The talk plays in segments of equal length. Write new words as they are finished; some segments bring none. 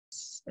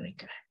Very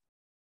good.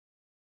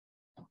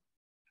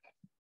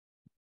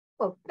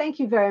 Well, thank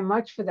you very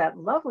much for that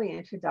lovely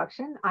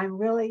introduction. I'm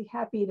really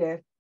happy to,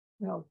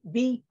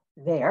 be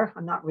there.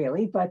 I'm not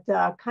really, but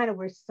kind of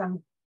where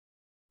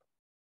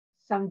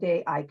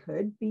someday I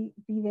could be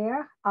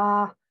there.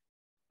 But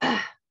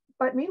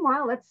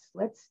meanwhile,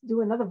 let's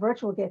do another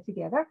virtual get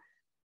together.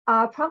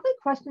 Probably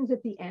questions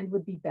at the end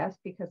would be best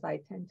because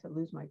I tend to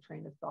lose my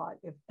train of thought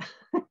if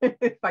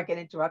if I get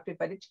interrupted.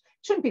 But it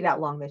shouldn't be that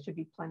long. There should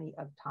be plenty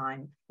of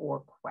time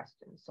for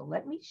questions. So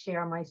let me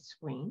share my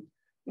screen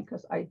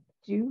because I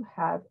do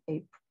have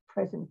a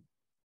presentation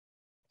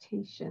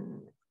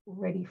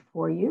ready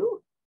for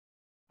you,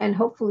 and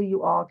hopefully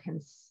you all can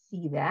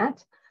see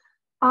that.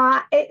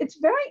 It's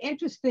very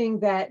interesting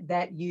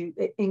that you,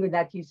 Ingrid,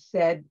 that you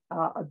said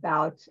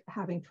about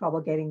having trouble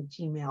getting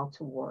Gmail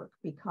to work,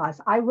 because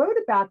I wrote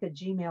about the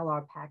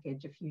Gmail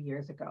package a few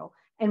years ago.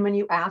 And when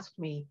you asked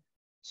me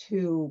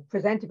to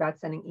present about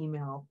sending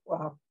email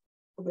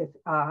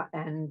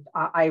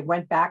I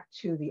went back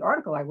to the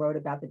article I wrote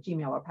about the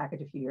Gmail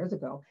package a few years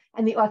ago,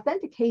 and the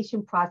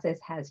authentication process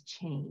has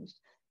changed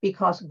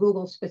because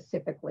Google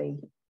specifically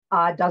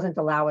doesn't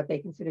allow what they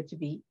consider to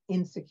be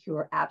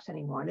insecure apps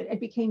anymore. And it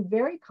became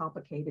very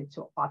complicated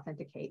to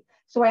authenticate.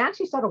 So I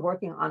actually started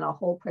working on a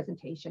whole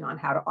presentation on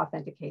how to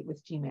authenticate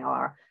with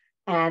Gmail.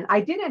 And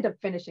I did end up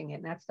finishing it.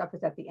 And that stuff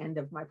is at the end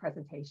of my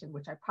presentation,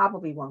 which I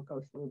probably won't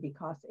go through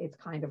because it's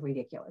kind of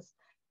ridiculous.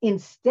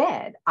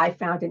 Instead, I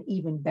found an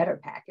even better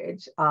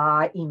package,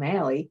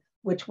 Emaily,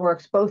 which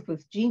works both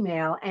with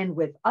Gmail and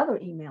with other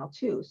email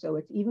too. So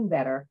it's even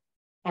better.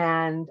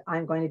 And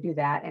I'm going to do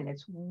that. And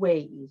it's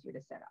way easier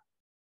to set up.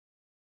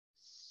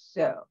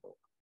 So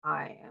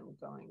I am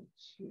going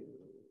to,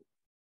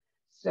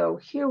 so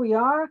here we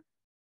are,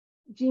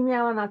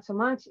 Gmail, not so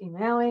much,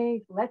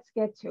 Emaily, let's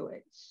get to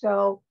it.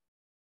 So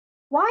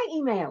why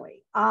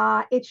Emaily?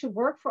 It should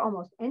work for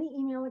almost any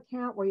email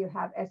account where you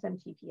have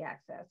SMTP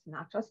access,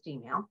 not just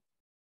Gmail.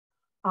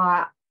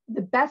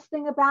 The best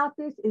thing about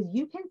this is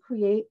you can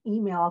create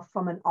email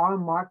from an R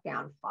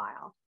Markdown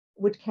file,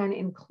 which can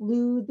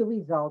include the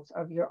results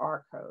of your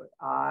R code,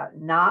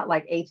 not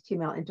like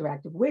HTML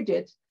interactive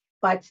widgets,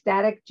 but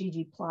static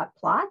ggplot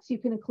plots you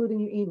can include in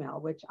your email,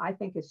 which I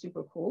think is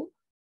super cool.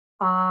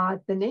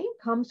 The name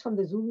comes from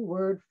the Zulu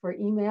word for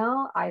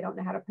email. I don't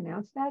know how to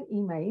pronounce that,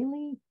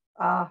 Emaily,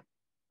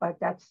 but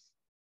that's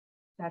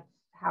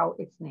how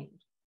it's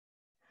named.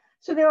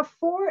 So there are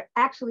 4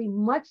 actually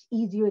much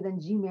easier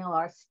than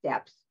Gmail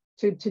steps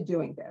to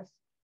doing this.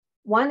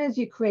 One is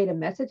you create a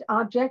message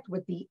object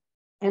with the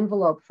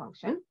envelope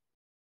function.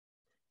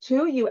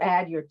 2, you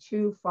add your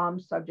to, from,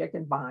 subject,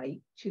 and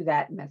body to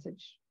that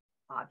message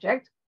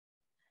object.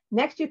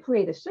 Next, you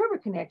create a server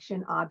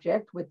connection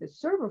object with the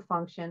server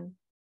function,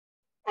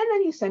 and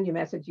then you send your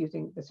message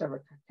using the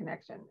server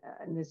connection.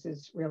 And this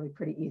is really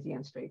pretty easy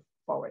and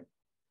straightforward.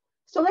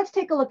 So let's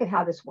take a look at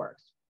how this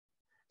works.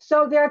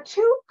 So there are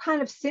 2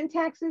 kind of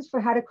syntaxes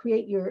for how to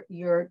create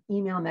your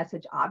email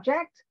message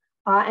object,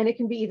 and it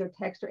can be either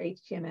text or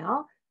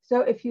HTML.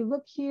 So if you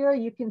look here,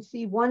 you can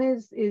see one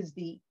is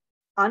the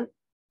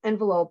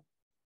envelope.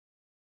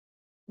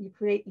 You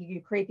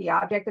create the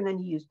object and then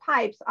you use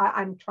pipes.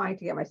 I'm trying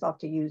to get myself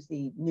to use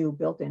the new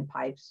built-in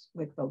pipes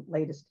with the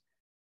latest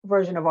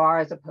version of R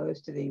as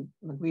opposed to the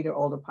Magritte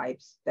older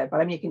pipes. But I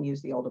mean, you can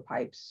use the older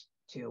pipes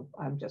too.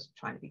 I'm just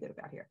trying to be good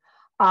about here.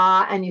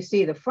 And you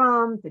see the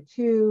from, the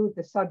to,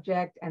 the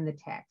subject, and the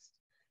text.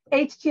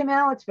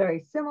 HTML, it's very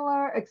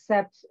similar,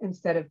 except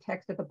instead of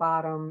text at the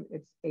bottom,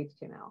 it's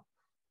HTML.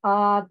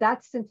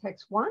 That's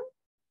syntax 1.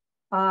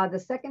 The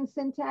second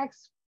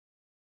syntax,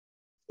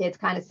 it's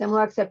kind of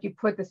similar, except you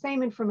put the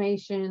same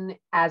information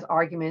as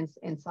arguments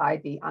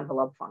inside the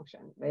envelope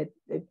function. It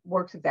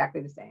works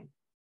exactly the same.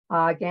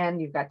 Again,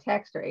 you've got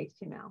text or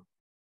HTML.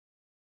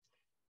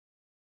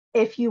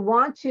 If you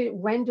want to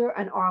render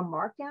an R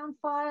Markdown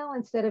file,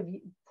 instead of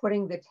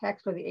putting the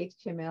text or the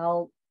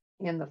HTML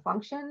in the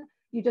function,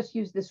 you just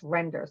use this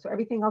render. So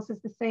everything else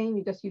is the same.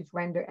 You just use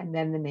render and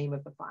then the name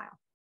of the file.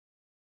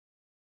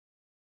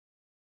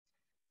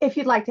 If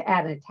you'd like to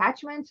add an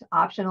attachment,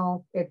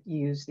 optional, if you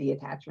use the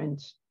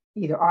attachment,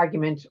 either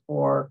argument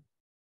or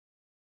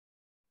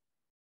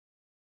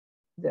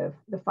the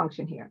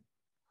function here.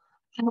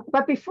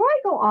 But before I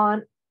go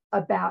on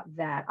about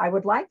that, I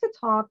would like to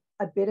talk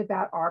a bit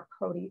about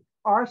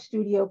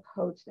RStudio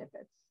code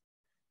snippets,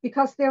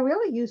 because they're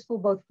really useful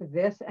both for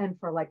this and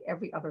for like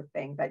every other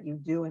thing that you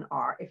do in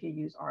R if you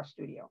use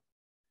RStudio.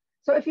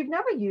 So if you've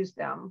never used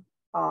them,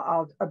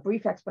 a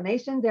brief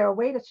explanation, they're a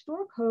way to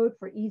store code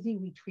for easy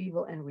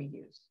retrieval and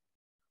reuse.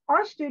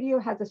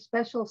 RStudio has a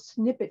special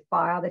snippet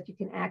file that you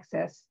can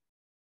access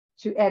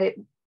to edit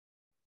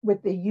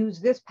with the use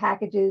this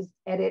packages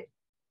edit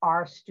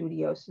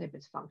RStudio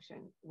snippets function,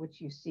 which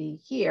you see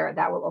here.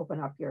 That will open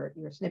up your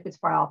snippets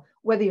file,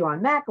 whether you're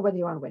on Mac or whether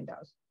you're on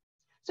Windows.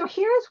 So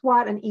here's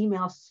what an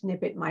email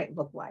snippet might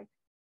look like.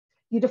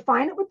 You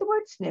define it with the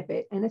word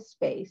snippet and a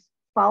space,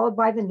 followed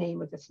by the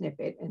name of the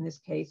snippet. In this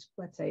case,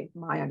 let's say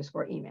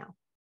my_email.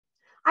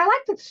 I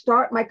like to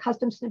start my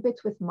custom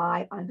snippets with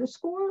my_.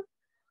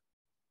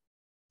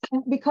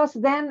 because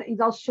then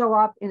they'll show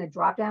up in a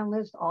drop-down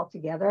list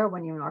altogether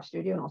when you're in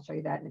RStudio, and I'll show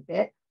you that in a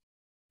bit.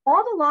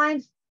 All the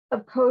lines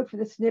of code for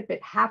the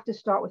snippet have to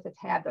start with a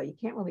tab, though. You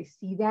can't really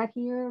see that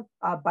here,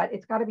 but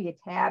it's got to be a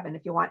tab. And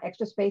if you want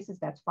extra spaces,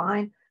 that's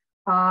fine.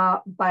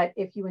 But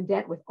if you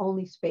indent with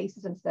only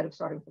spaces instead of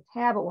starting with a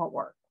tab, it won't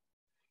work.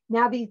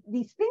 Now, these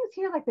things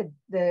here, like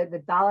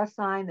the dollar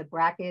sign, the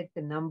bracket,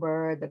 the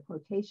number, the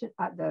quotation,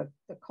 the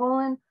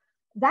colon,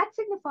 that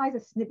signifies a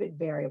snippet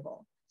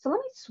variable. So let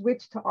me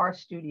switch to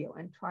RStudio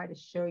and try to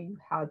show you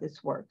how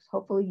this works.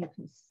 Hopefully you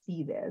can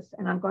see this.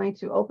 And I'm going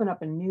to open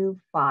up a new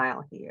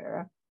file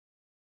here.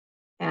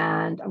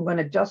 And I'm going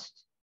to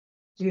just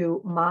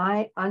do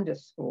my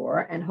underscore.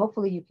 And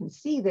hopefully you can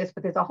see this,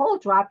 but there's a whole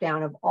drop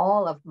down of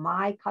all of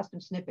my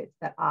custom snippets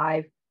that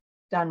I've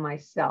done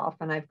myself.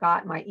 And I've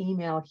got my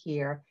email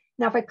here.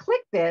 Now, if I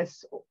click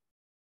this,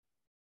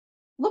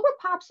 look what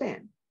pops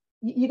in.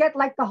 You get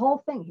like the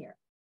whole thing here.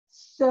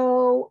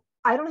 So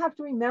I don't have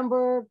to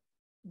remember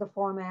the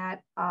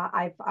format.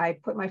 I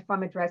put my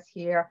from address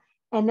here.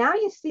 And now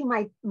you see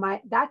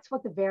that's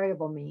what the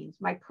variable means.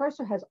 My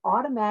cursor has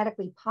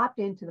automatically popped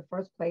into the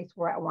first place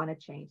where I want to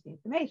change the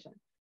information.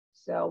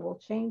 So we'll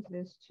change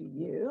this to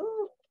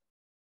you.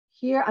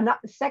 Here, I'm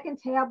not the second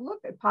tab, look,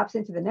 it pops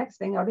into the next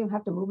thing. I don't even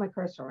have to move my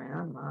cursor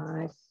around.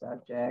 My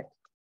subject,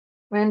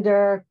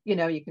 render, you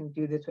know, you can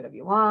do this whatever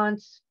you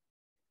want.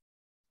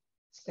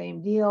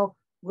 Same deal.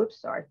 Whoops,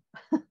 sorry.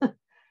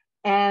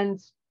 And,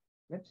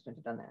 oops, shouldn't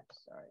have done that,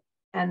 sorry.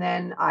 And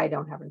then I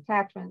don't have an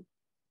attachment.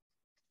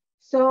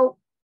 So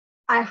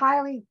I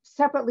highly,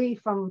 separately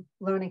from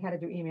learning how to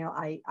do email,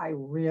 I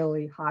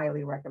really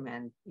highly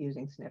recommend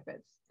using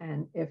snippets.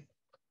 And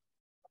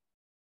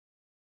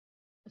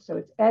so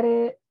it's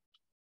edit,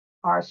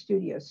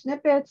 RStudio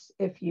snippets.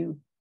 If you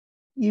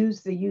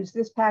use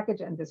this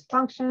package and this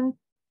function,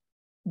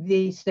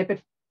 the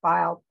snippet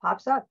file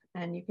pops up,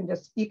 and you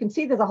can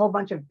see there's a whole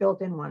bunch of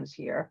built-in ones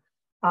here,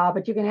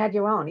 but you can add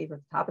your own either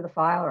at the top of the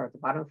file or at the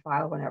bottom of the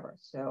file, whenever.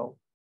 So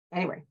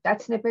anyway,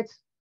 that's snippets.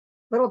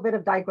 Little bit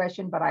of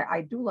digression, but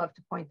I do love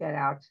to point that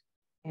out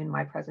in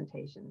my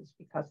presentations,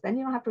 because then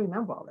you don't have to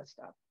remember all this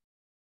stuff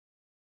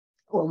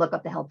or look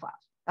up the help files.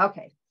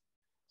 Okay,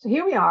 so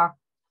here we are.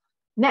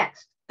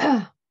 Next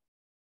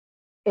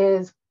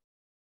is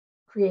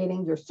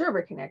creating your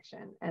server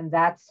connection, and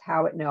that's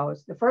how it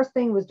knows. The first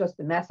thing was just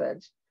the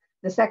message.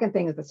 The second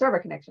thing is the server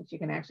connection, so you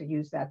can actually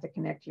use that to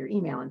connect to your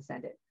email and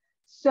send it.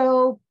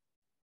 So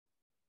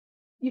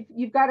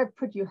you've got to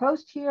put your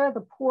host here,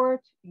 the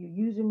port, your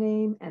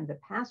username, and the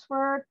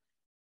password.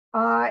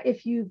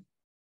 If you've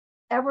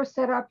ever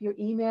set up your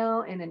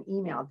email in an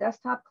email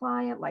desktop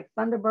client like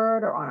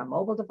Thunderbird or on a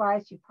mobile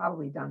device, you've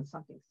probably done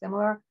something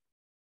similar.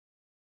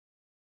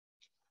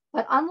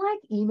 But unlike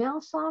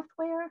email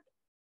software,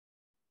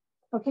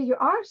 okay, your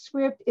R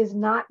script is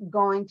not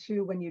going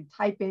to, when you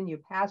type in your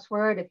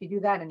password, if you do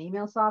that in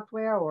email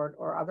software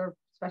or other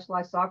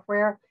specialized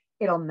software,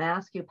 it'll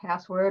mask your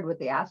password with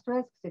the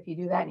asterisks. If you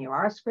do that in your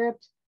R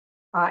script,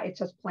 it's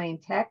just plain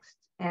text.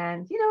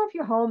 And you know, if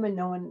you're home and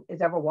no one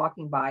is ever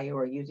walking by you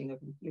or using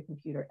your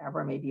computer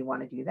ever, maybe you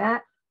want to do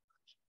that.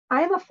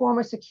 I am a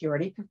former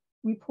security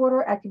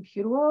reporter at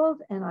Computerworld,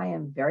 and I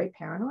am very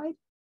paranoid.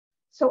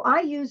 So I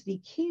use the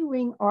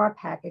keyring R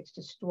package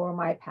to store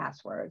my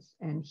passwords.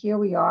 And here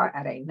we are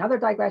at another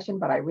digression,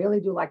 but I really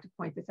do like to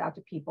point this out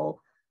to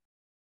people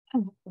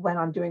when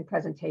I'm doing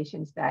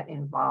presentations that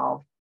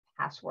involve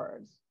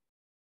passwords.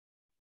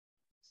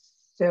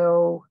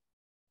 So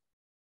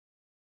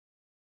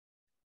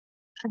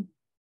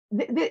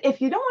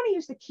if you don't want to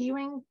use the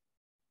keyring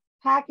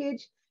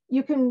package,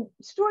 you can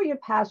store your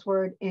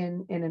password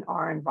in an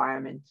R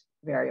environment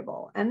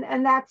variable.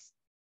 And that's,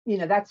 you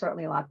know, that's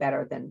certainly a lot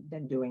better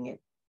than doing it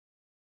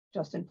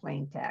just in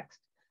plain text.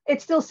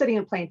 It's still sitting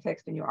in plain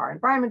text in your R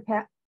environment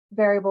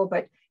variable,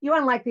 but you're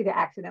unlikely to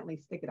accidentally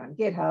stick it on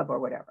GitHub or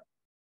whatever.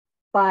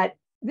 But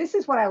this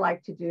is what I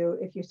like to do.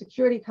 If you're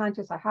security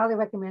conscious, I highly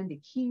recommend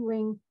the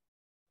keyring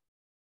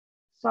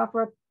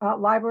software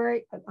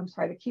library. I'm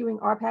sorry, the keyring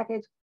R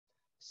package.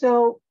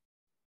 So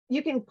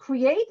you can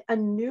create a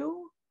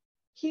new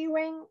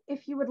keyring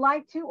if you would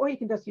like to, or you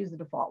can just use the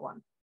default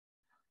one.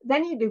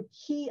 Then you do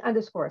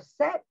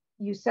key_set.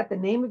 You set the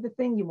name of the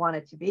thing you want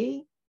it to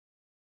be.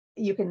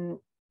 You can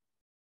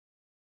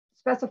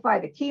specify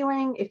the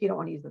keyring if you don't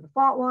want to use the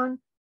default one.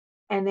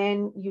 And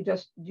then you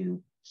just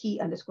do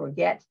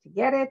key_get to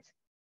get it.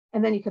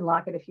 And then you can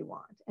lock it if you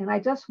want. And I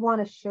just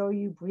want to show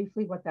you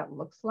briefly what that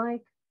looks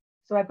like.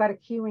 So I've got a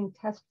keyring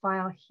test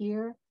file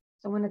here.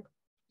 So I'm going to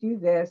do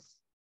this.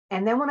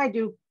 And then when I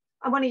do,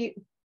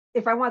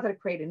 if I wanted to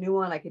create a new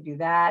one, I could do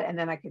that. And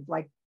then I could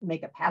like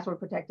make a password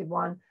protected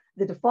one.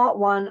 The default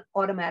one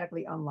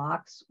automatically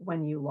unlocks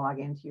when you log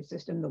into your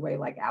system, the way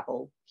like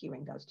Apple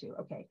keyring does too.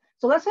 Okay,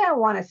 so let's say I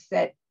want to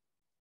set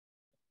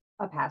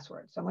a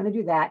password. So I'm going to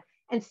do that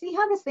and see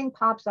how this thing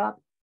pops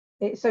up.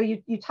 So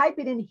you type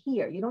it in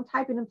here. You don't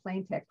type it in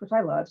plain text, which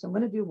I love. So I'm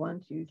going to do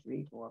 1, 2,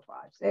 3, 4, 5,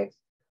 6.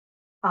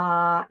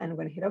 And I'm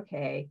going to hit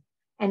OK.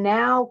 And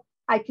now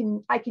I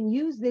can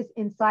use this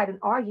inside an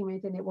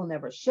argument and it will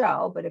never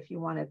show. But if you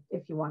want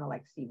to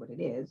like see what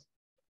it is,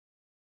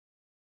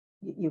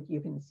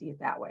 you can see it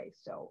that way.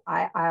 So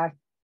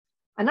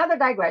another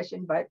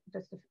digression, but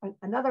just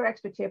another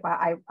extra tip.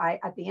 I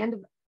at the end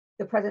of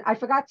the present, I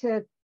forgot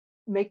to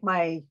make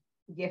my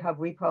GitHub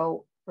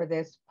repo for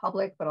this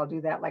public, but I'll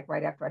do that like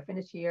right after I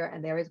finish here.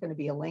 And there is going to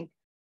be a link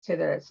to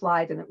the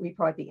slides and the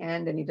repo at the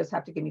end. And you just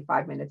have to give me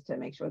 5 minutes to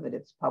make sure that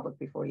it's public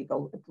before you go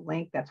with the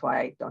link. That's why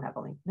I don't have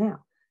a link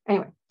now.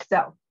 Anyway,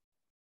 so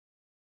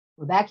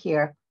we're back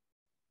here.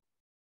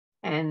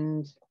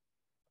 And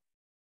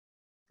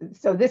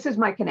so this is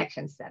my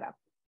connection setup.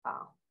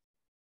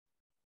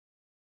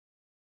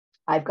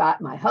 I've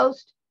got my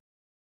host,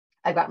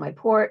 I've got my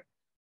port,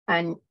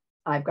 and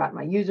I've got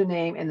my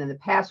username, and then the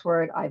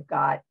password I've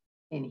got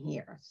in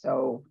here.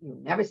 So you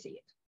never see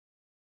it,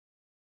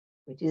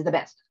 which is the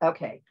best.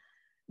 Okay.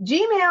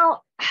 Gmail,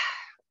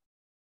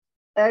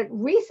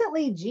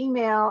 recently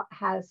Gmail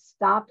has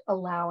stopped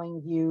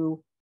allowing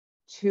you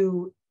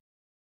to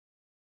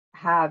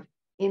have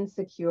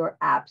insecure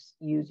apps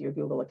use your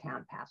Google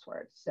account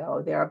password.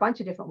 So there are a bunch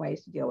of different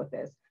ways to deal with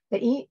this.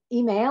 The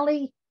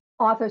Emaily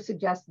author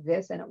suggests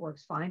this, and it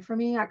works fine for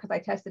me because I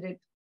tested it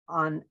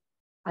on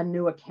a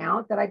new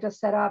account that I just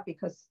set up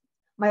because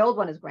my old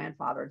one is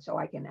grandfathered, so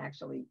I can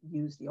actually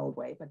use the old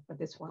way, but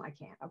this one I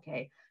can't.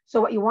 Okay.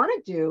 So what you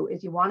want to do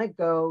is you want to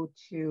go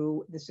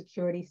to the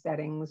security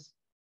settings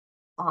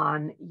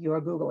on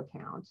your Google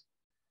account,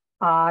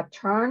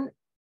 turn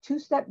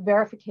two-step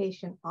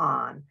verification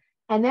on,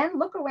 and then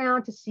look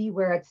around to see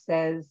where it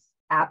says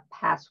app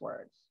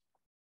passwords.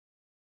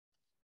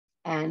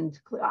 And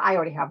I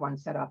already have one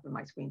set up in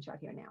my screenshot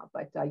here now,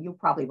 but you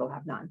probably will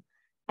have none.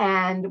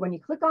 And when you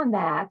click on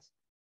that,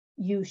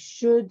 you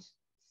should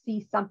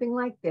see something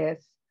like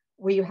this,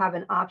 where you have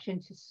an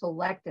option to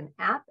select an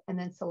app and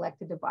then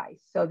select a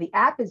device. So the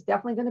app is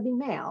definitely going to be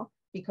mail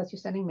because you're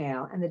sending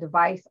mail, and the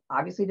device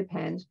obviously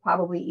depends,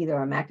 probably either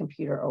a Mac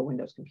computer or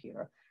Windows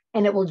computer.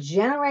 And it will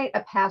generate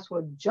a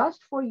password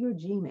just for your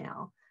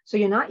Gmail. So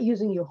you're not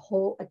using your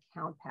whole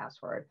account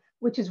password,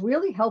 which is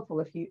really helpful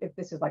if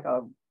this is like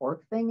a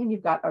work thing and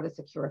you've got other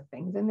secure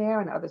things in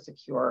there and other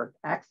secure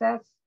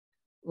access.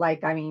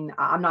 Like, I mean,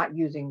 I'm not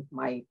using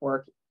my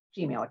work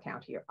Gmail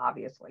account here,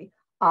 obviously.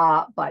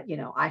 But, you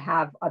know, I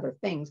have other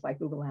things like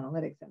Google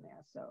Analytics in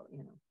there. So, you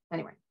know,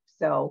 anyway,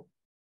 so,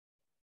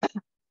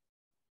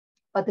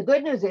 but the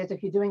good news is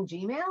if you're doing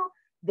Gmail,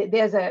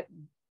 there's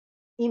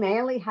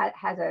Emaily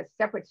has a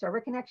separate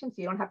server connection.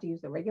 So you don't have to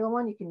use the regular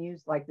one. You can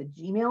use like the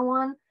Gmail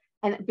one.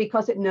 And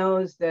because it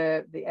knows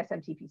the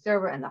SMTP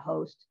server and the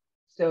host,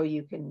 so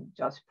you can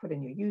just put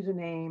in your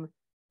username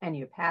and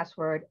your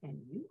password and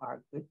you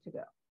are good to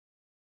go.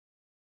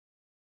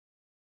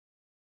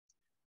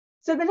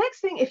 So the next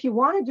thing, if you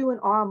want to do an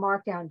R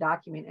Markdown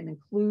document and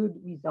include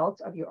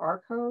results of your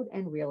R code,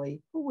 and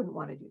really, who wouldn't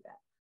want to do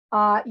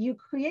that? You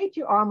create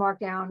your R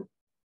Markdown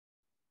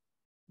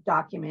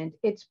document.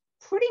 It's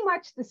pretty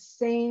much the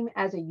same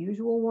as a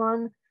usual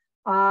one.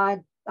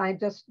 I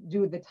just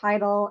do the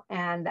title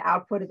and the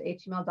output is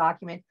HTML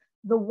document.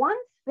 The one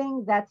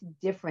thing that's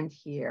different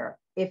here,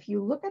 if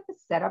you look at the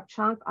setup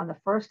chunk on the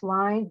first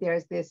line,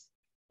 there's this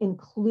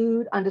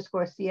include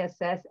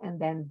 _CSS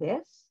and then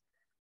this.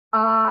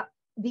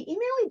 The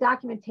Emaily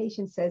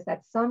documentation says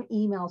that some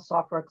email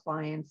software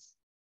clients,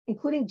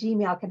 including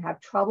Gmail, can have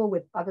trouble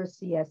with other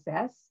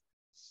CSS.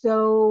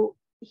 So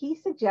he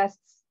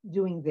suggests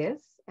doing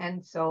this.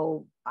 And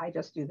so I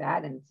just do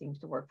that and it seems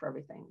to work for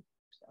everything.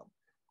 So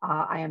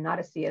I am not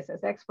a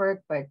CSS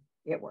expert, but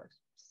it works.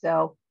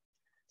 So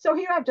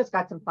here I've just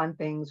got some fun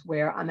things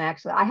where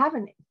I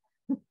haven't,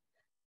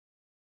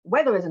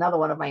 weather is another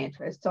one of my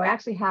interests. So I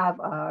actually have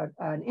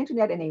an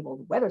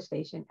internet-enabled weather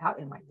station out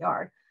in my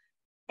yard.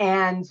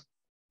 And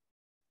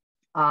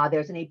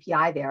there's an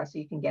API there, so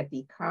you can get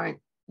the current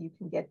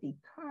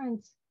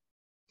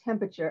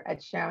temperature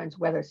at Sharon's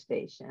weather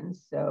station.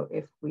 So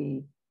if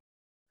we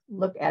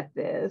look at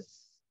this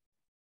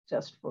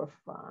just for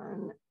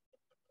fun,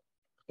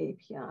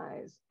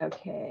 APIs,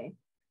 okay.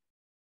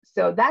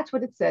 So that's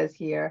what it says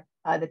here.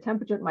 The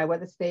temperature at my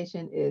weather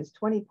station is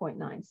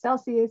 20.9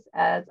 Celsius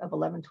as of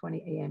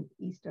 11:20 a.m.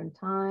 Eastern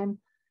time.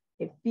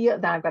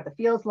 Now I've got the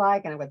feels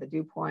like, and I've got the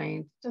dew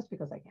point, just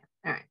because I can.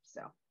 All right,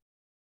 so.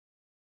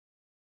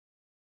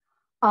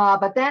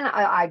 But then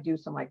I do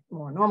some like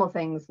more normal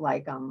things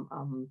like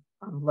I'm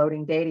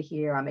loading data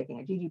here, I'm making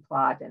a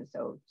ggplot, and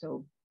so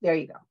there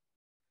you go.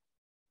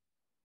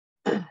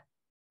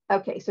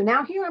 Okay, so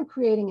now here I'm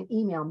creating an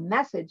email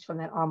message from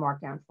that R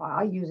Markdown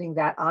file using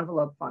that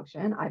envelope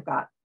function. I've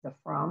got the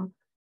from,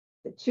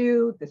 the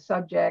to, the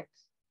subject,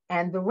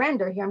 and the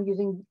render. Here I'm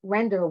using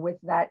render with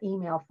that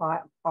email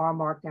file, R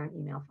Markdown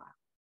email file.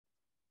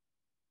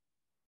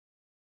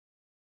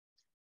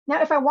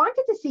 Now, if I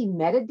wanted to see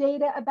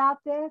metadata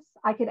about this,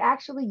 I could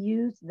actually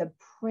use the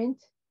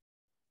print,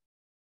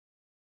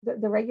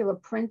 the regular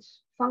print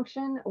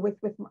function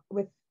with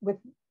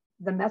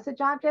the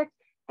message object,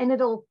 and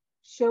it'll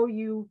show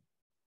you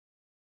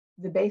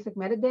the basic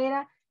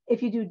metadata.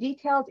 If you do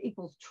details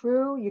equals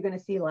true, you're going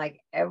to see like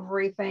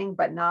everything,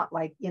 but not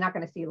like, you're not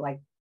going to see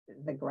like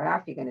the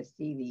graph. You're going to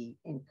see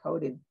the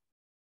encoded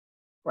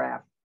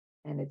graph,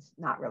 and it's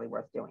not really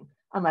worth doing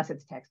unless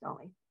it's text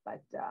only,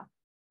 but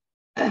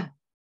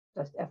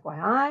just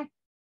FYI.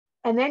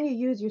 And then you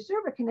use your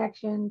server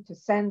connection to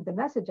send the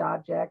message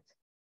object,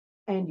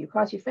 and you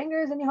cross your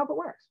fingers and you hope it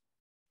works.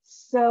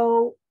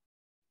 So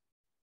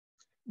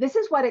this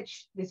is what it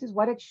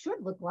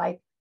should look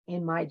like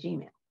in my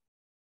Gmail.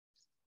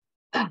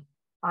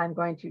 I'm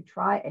going to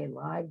try a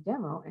live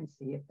demo and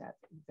see if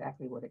that's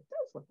exactly what it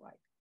does look like.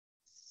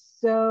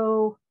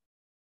 So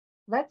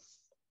let's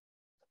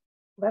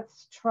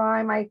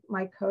try my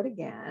code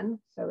again.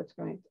 So it's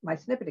my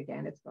snippet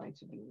again. It's going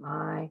to be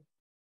my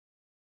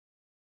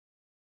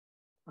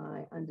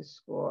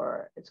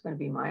underscore. It's going to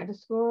be my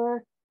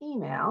underscore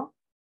email.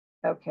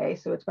 Okay,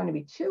 so it's going to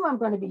be 2. I'm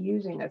going to be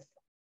using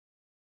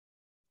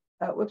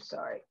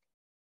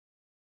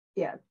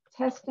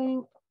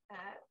testing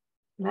at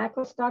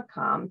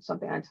Machlis.com,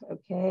 something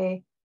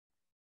okay,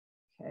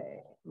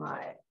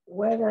 my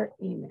weather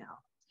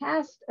email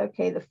test.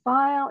 Okay, the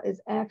file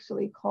is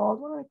actually called,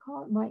 what do I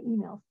call it? My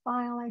email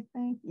file, I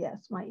think.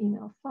 Yes, my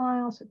email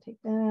file, so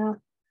take that out.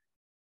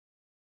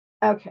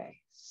 Okay,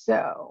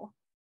 so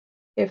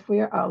if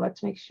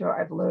let's make sure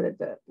I've loaded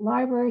the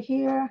library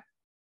here.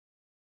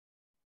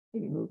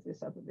 Maybe move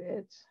this up a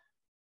bit.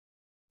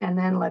 And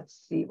then let's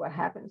see what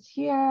happens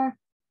here.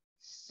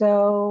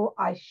 So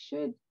I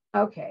should,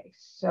 okay,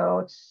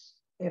 so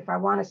if I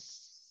want to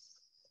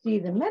see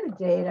the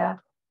metadata,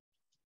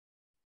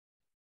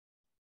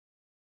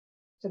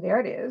 so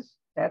there it is,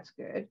 that's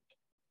good.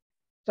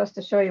 Just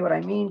to show you what I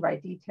mean by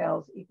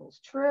details equals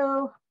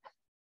true.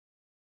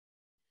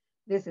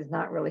 This is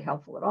not really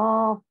helpful at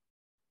all.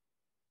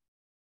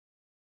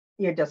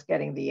 You're just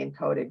getting the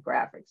encoded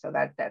graphic, so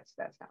that's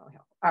not really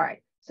helpful. All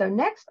right, so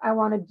next I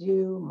want to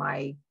do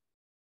my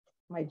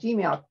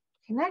Gmail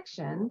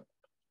connection,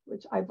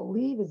 which I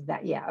believe is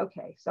that, yeah,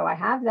 okay. So I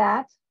have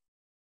that.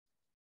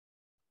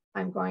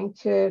 I'm going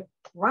to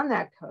run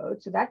that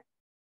code. So that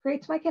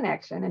creates my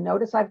connection. And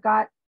notice I've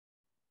got,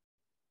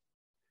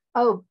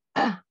 oh,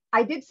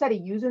 I did set a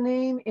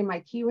username in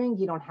my keyring.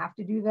 You don't have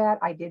to do that.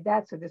 I did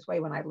that. So this way,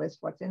 when I list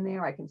what's in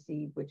there, I can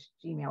see which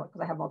Gmail,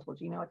 because I have multiple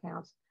Gmail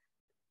accounts.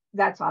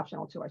 That's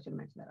optional too. I should have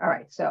mentioned that. All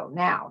right. So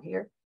now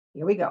here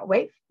we go.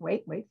 Wait.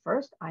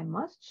 First, I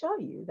must show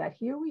you that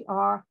here we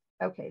are.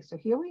 Okay. So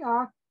here we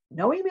are.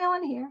 No email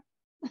in here.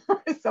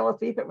 So we'll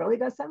see if it really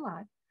does send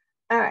live.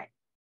 All right.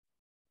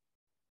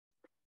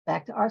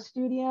 Back to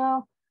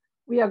RStudio.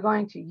 We are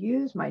going to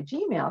use my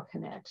Gmail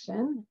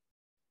connection.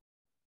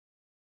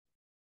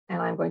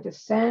 And I'm going to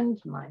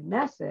send my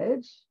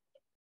message.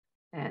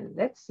 And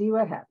let's see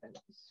what happens.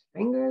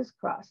 Fingers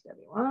crossed,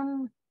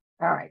 everyone.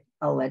 All right.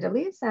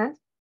 Allegedly it's sent.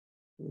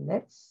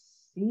 Let's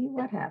see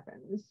what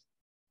happens.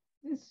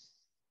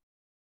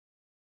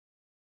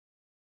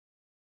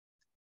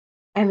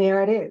 And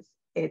there it is.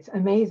 It's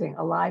amazing,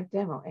 a live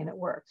demo, and it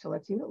works. So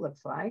let's see what it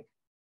looks like.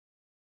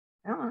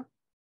 Come on.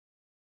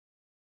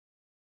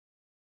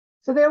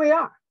 So there we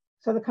are.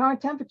 So the current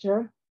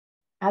temperature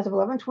as of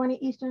 11:20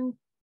 Eastern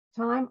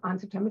time on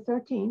September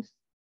 13th,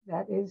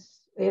 that is,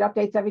 it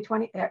updates every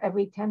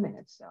 10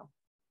 minutes. So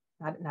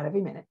not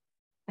every minute.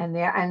 And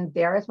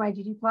there is my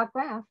ggplot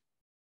graph.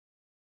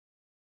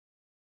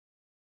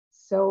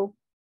 So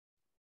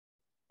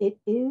it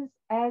is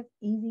as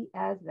easy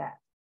as that.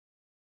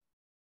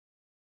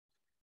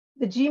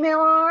 The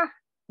Gmail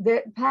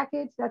the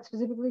package that's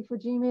specifically for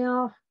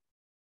Gmail.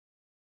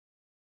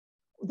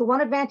 The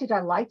one advantage I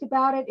liked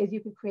about it is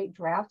you could create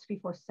drafts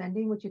before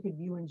sending, which you could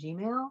view in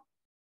Gmail.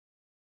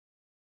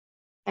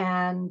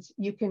 And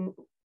you can,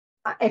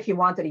 if you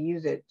wanted to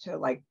use it to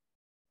like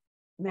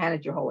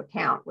manage your whole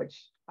account,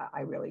 which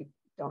I really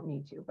don't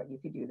need to, but you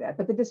could do that.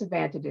 But the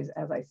disadvantage is,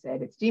 as I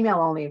said, it's Gmail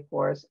only, of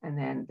course, and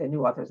then the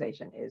new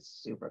authorization is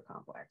super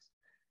complex.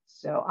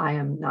 So I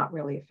am not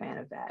really a fan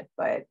of that.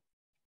 But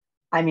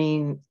I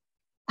mean,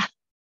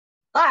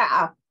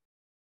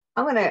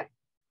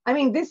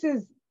 this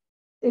is,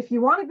 if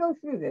you want to go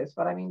through this,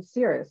 but I mean,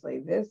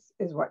 seriously, this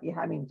is what you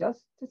have. I mean,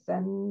 just to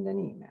send an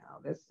email,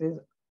 this is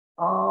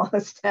all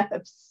the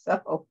steps.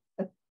 So,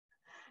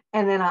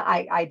 and then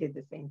I did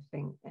the same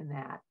thing in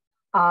that.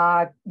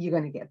 You're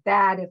going to get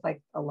that. It's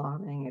like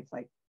alarming. It's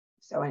like,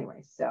 so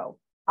anyway, so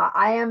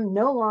I am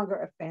no longer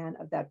a fan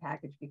of that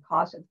package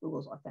because of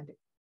Google's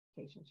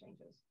authentication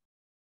changes.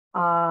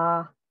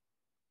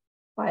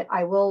 But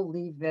I will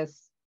leave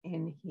this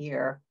in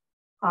here.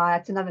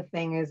 That's another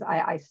thing is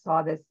I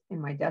saw this in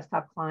my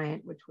desktop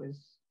client, which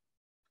was,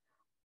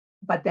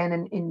 but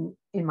then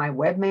in my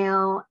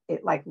webmail,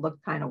 it like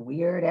looked kind of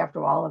weird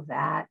after all of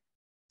that.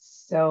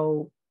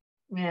 So,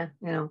 yeah,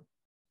 you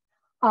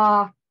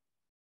know.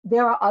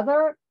 There are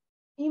other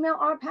email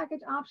art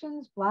package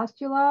options,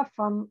 Blastula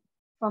from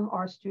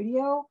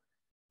RStudio.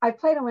 I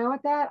played around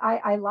with that.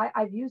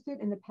 I've used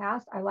it in the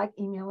past. I like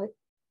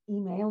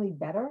Emaily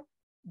better,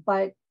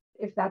 but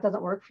if that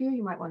doesn't work for you,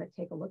 you might want to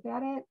take a look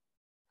at it.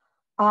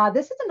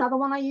 This is another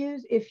one I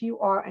use if you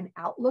are an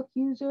Outlook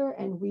user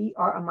and we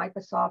are a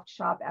Microsoft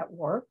shop at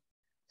work,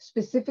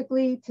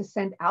 specifically to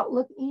send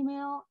Outlook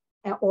email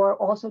or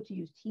also to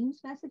use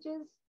Teams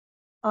messages.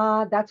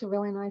 That's a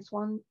really nice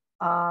one.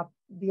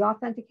 The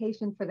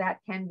authentication for that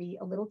can be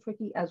a little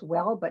tricky as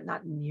well, but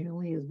not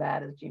nearly as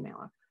bad as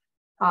Gmail.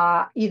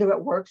 Either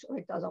it works or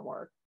it doesn't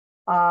work.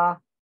 And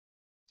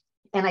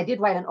I did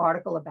write an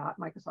article about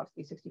Microsoft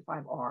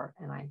 365R,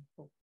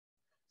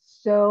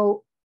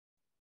 so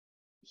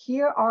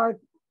here are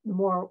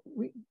more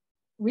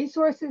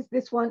resources.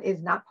 This one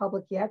is not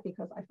public yet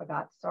because I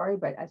forgot, sorry,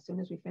 but as soon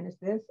as we finish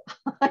this,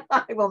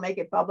 I will make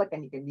it public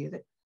and you can use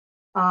it.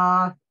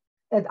 I've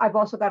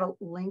also got a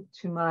link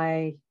to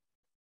my,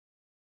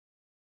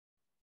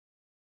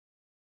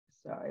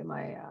 sorry,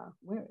 my,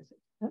 where is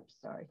it? Oops,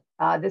 sorry.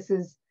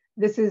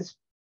 This is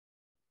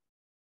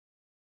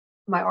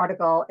my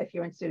article if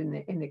you're interested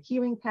in the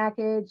keyring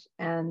package,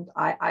 and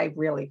I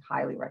really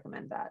highly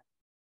recommend that.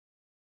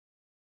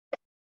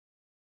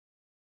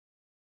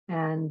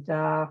 And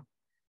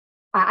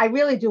I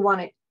really do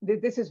want to,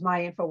 this is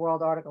my InfoWorld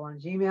article on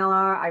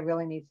Gmailer. I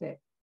really need to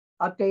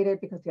update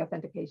it because the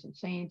authentication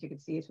changed. You can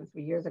see it's from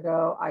 3 years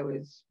ago. I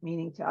was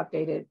meaning to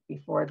update it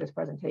before this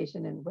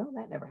presentation, and well,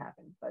 that never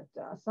happened, but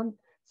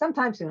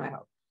sometime soon, I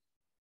hope.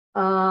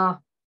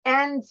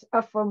 And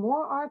for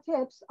more R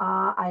tips,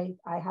 I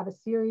have a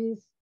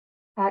series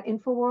at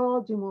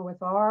InfoWorld, Do More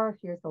with R.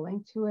 Here's the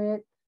link to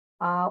it.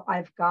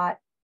 I've got,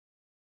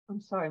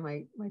 I'm sorry,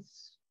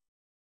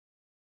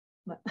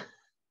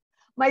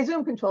 my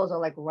Zoom controls are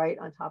like right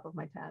on top of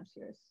my tabs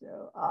here.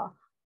 So,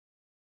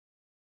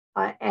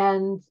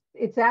 and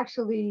it's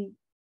actually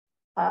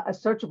a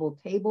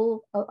searchable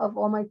table of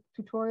all my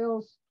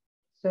tutorials.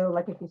 So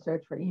like if you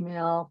search for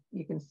email,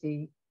 you can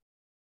see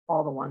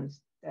all the ones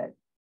that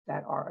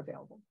are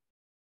available.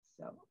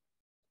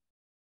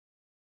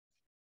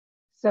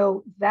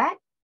 So that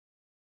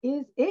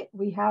is it.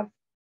 We have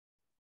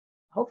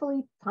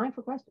hopefully time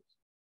for questions.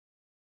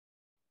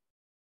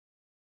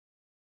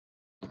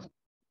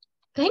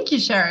 Thank you,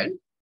 Sharon.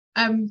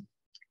 I'm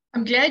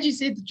glad you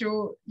said that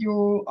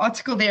your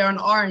article there on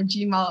R and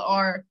Gmail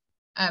R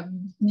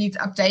needs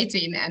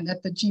updating, and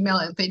that the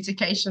Gmail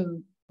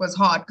authentication was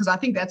hard, because I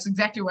think that's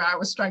exactly where I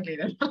was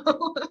struggling.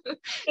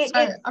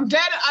 So I'm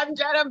glad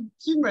I'm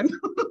human.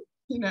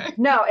 You know.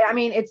 No, I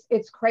mean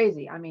it's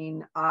crazy. I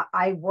mean,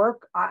 I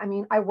work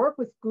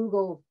with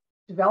Google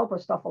developer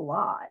stuff a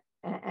lot,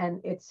 and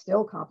it's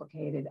still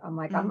complicated. I'm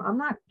like, I'm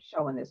not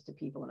showing this to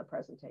people in a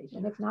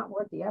presentation. It's not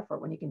worth the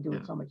effort when you can do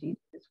it so much easier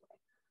this way.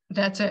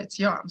 That's it.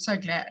 Yeah, I'm so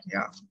glad.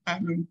 Yeah,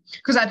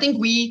 because I think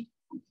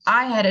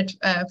I had it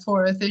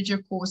for a third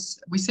year course.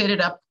 We set it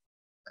up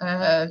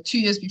 2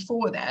 years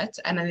before that,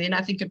 and then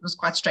I think it was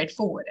quite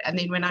straightforward. And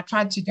then when I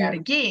tried to do it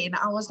again,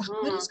 I was like,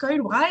 what is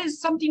going? Why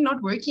is something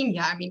not working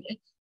here? I mean,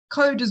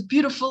 code is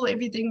beautiful,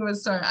 everything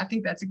was. So I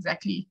think that's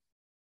exactly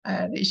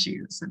the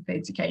issue, it's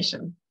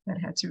authentication that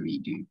had to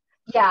redo.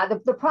 Yeah,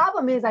 the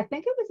problem is, I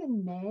think it was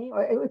in May,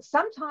 or it was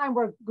sometime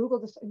where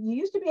Google, you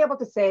used to be able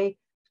to say,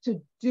 to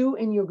do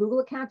in your Google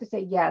account, to say,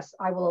 yes,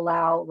 I will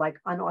allow like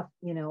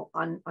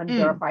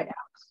unverified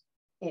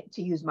apps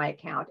to use my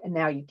account, and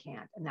now you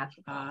can't, and that's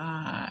the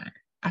problem.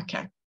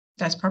 Okay,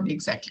 that's probably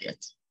exactly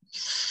it.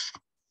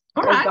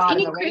 All right. God,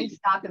 and the rain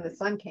stopped and the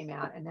sun came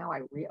out, and now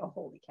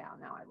holy cow,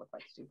 now I look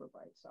like super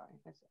bright. Sorry.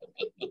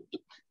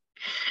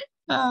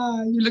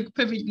 You look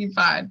perfectly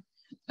fine.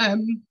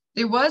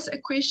 There was a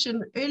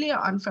question earlier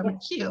on from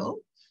Akil.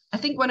 I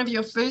think one of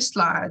your first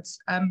slides,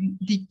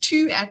 the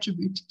to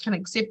attribute can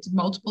accept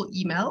multiple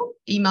email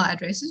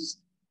addresses.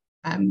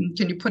 Can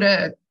you put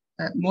a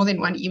more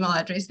than one email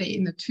address there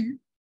in the to?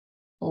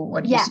 Or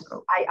what? Yes,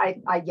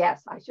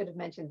 yes, I should have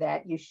mentioned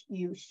that. You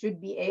should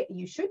be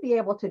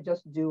able to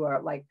just do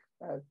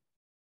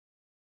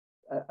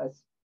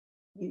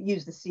you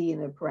use the C in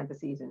the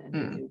parentheses and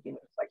do,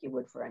 like you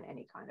would for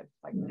any kind of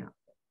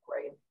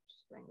array of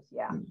strings.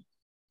 Yeah.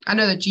 I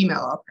know the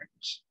Gmail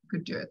package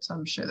could do it, so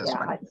I'm sure this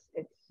one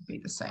would be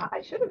the same.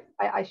 I should have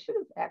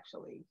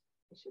actually.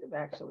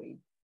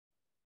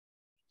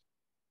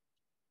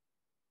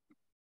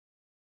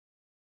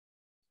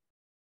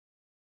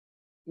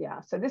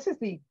 Yeah, so this is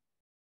the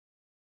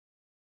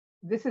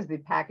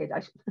package.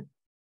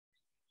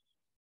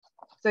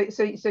 So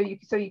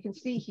you can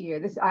see here.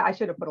 This I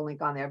should have put a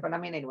link on there, but I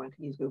mean anyone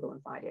can use Google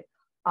and find it.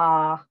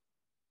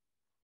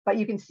 But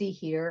you can see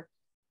here.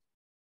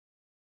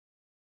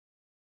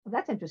 Well,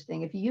 that's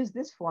interesting. If you use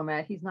this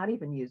format, he's not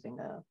using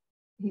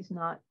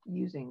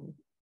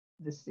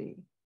the C.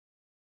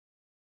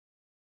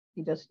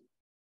 You just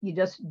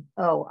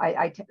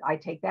I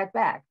take that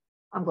back.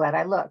 I'm glad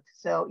I looked.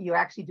 So you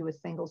actually do a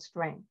single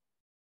string,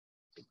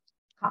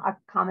 a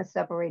comma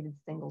separated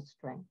single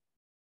string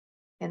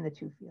in the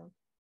to field,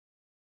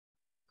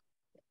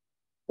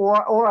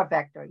 or a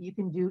vector. You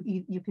can do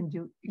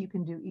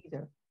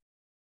either.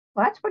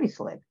 Well, that's pretty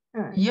slick.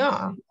 All right.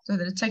 Yeah, so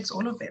that it takes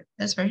all of them.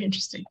 That's very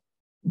interesting.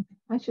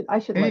 I should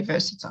very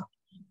versatile.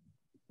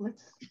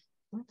 Let's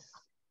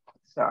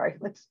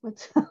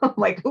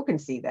like, who can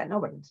see that?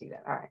 Nobody can see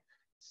that. All right.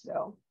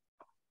 So.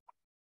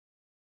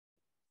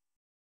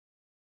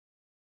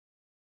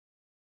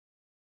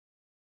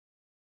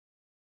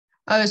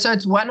 Oh, so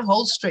it's one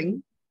whole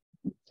string.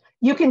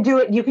 You can do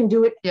it. You can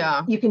do it.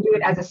 Yeah. You can do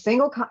it as a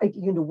single. You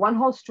can do one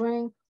whole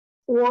string,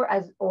 or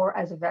as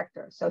a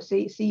vector. So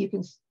see,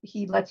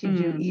 he lets you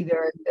do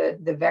either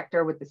the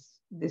vector with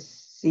this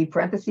C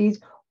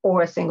parentheses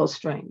or a single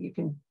string. You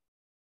can,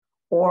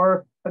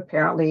 or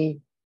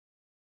apparently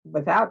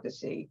without the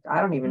C.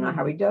 I don't even know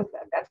how he does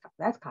that.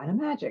 That's kind of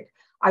magic.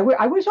 I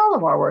wish all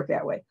of our worked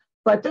that way,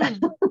 but.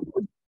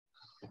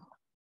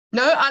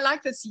 No, I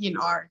like the C and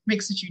R.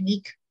 Makes it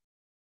unique.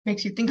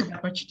 Makes you think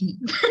about what you do.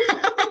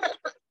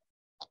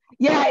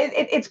 Yeah,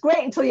 it's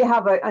great until you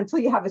have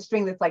a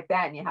string that's like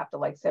that and you have to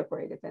like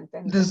separate it. Then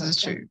this is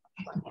true.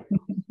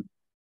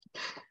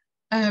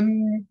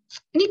 Any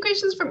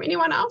questions from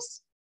anyone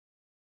else?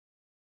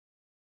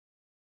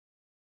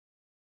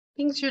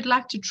 Things you'd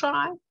like to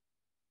try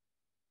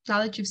now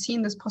that you've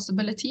seen this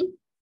possibility?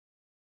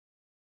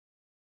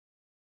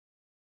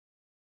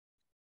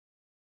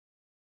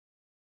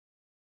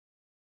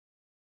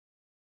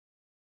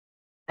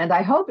 And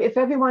I hope if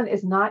everyone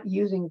is not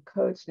using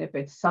code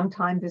snippets,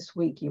 sometime this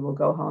week you will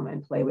go home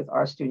and play with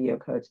RStudio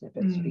code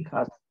snippets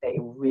because they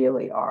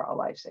really are a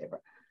lifesaver.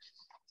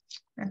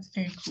 That's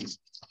very cool.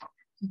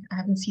 I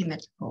haven't seen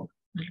that before.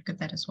 I'll look at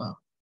that as well.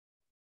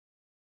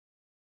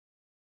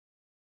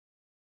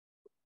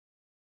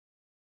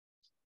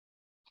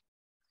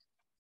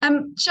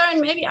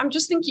 Sharon, maybe I'm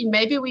just thinking,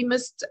 maybe we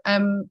missed,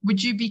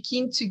 would you be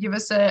keen to give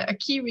us a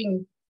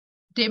keyring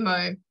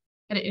demo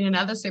in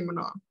another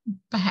seminar,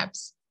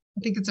 perhaps? I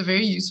think it's a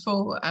very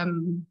useful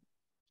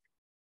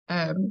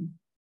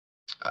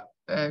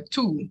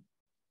tool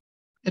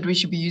that we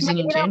should be using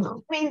in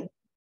general.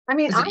 I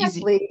mean,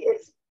 honestly,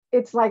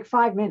 it's like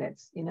 5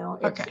 minutes, you know.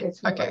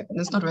 It's okay.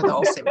 It's not worth the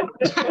whole seminar.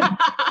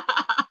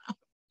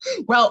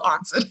 Well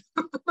answered.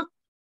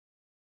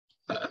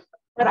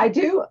 But I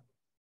do.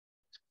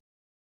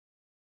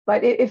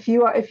 But if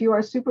you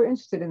are super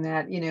interested in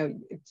that, you know,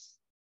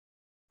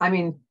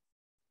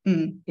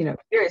 you know,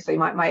 seriously,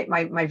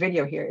 my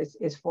video here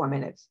is 4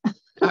 minutes.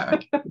 Oh,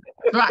 okay.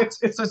 Right.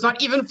 So it's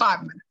not even 5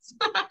 minutes.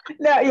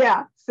 No,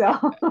 yeah.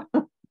 So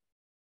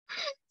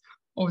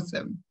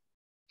awesome.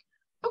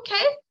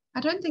 Okay. I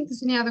don't think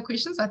there's any other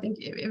questions. I think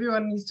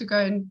everyone needs to go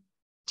and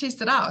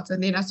test it out.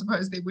 And then I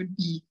suppose there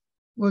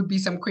would be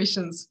some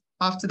questions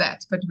after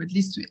that, but at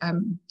least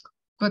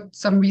got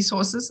some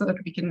resources so that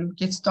we can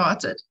get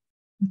started.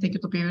 I think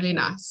it'll be really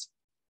nice.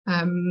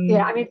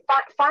 Yeah, I mean,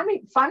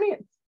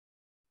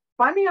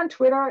 find me on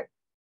Twitter.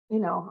 You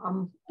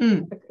know,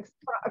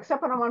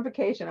 except when I'm on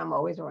vacation, I'm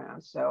always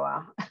around. So,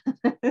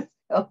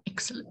 so.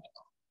 Excellent.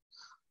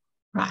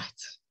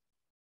 Right.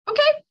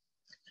 Okay.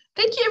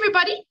 Thank you,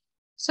 everybody.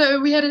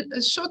 So we had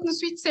a short and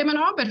sweet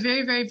seminar, but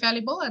very, very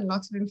valuable and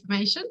lots of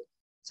information.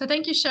 So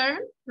thank you,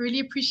 Sharon.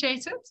 Really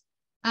appreciate it.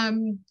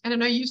 And I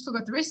know you've still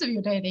got the rest of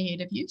your day ahead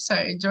of you. So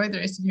enjoy the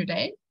rest of your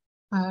day.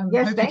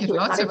 Yes, thank you.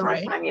 It's not even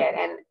my time yet,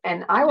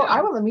 and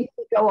I will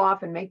immediately go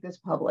off and make this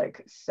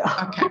public. So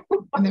okay,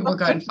 and then we'll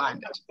go and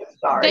find it.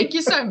 Sorry. Thank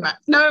you so much.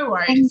 No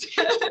worries.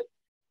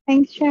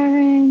 Thanks,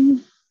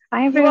 Sharon.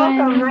 Bye, everyone.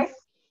 You're welcome.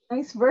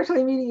 Nice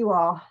virtually meeting you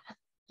all.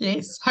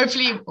 Yes,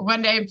 hopefully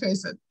one day in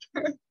person.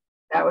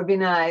 That would be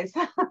nice.